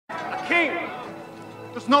king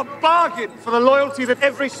does not bargain for the loyalty that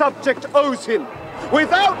every subject owes him.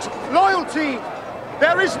 Without loyalty,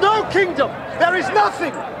 there is no kingdom. There is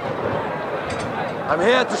nothing. I'm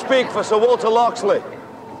here to speak for Sir Walter Loxley.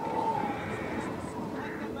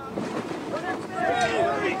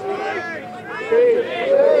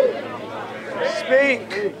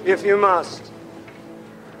 Speak, if you must.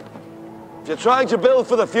 If you're trying to build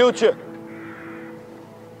for the future,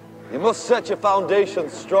 you must set your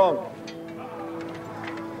foundations strong.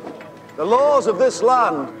 The laws of this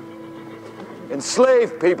land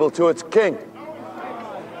enslave people to its king.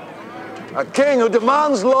 A king who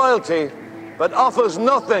demands loyalty but offers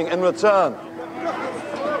nothing in return.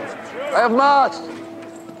 I have marched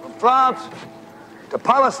from France to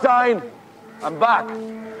Palestine and back.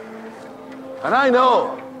 And I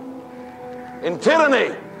know in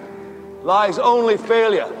tyranny lies only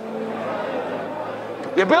failure.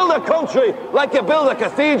 You build a country like you build a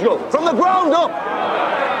cathedral, from the ground up.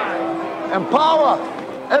 Empower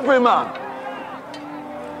every man,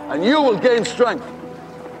 and you will gain strength.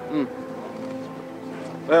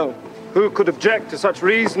 Well, who could object to such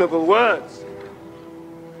reasonable words?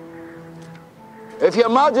 If your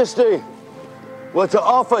Majesty were to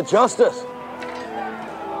offer justice,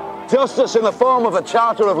 justice in the form of a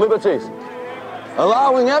Charter of Liberties,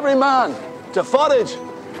 allowing every man to forage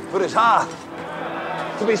for his hearth,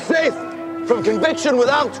 to be safe from conviction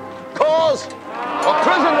without cause or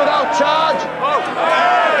prison without charge,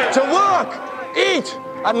 to work, eat,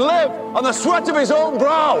 and live on the sweat of his own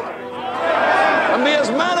brow, and be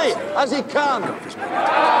as many as he can.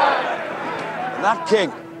 And that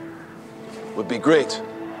king would be great.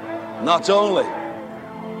 Not only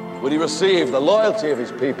would he receive the loyalty of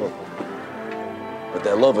his people, but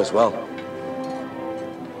their love as well.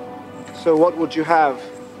 So what would you have?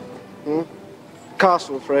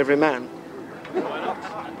 Castle for every man?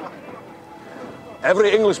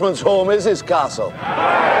 Every Englishman's home is his castle.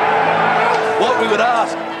 What we would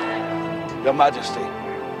ask, Your Majesty,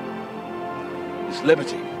 is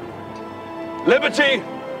liberty. Liberty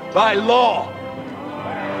by law.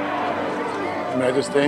 Your Majesty.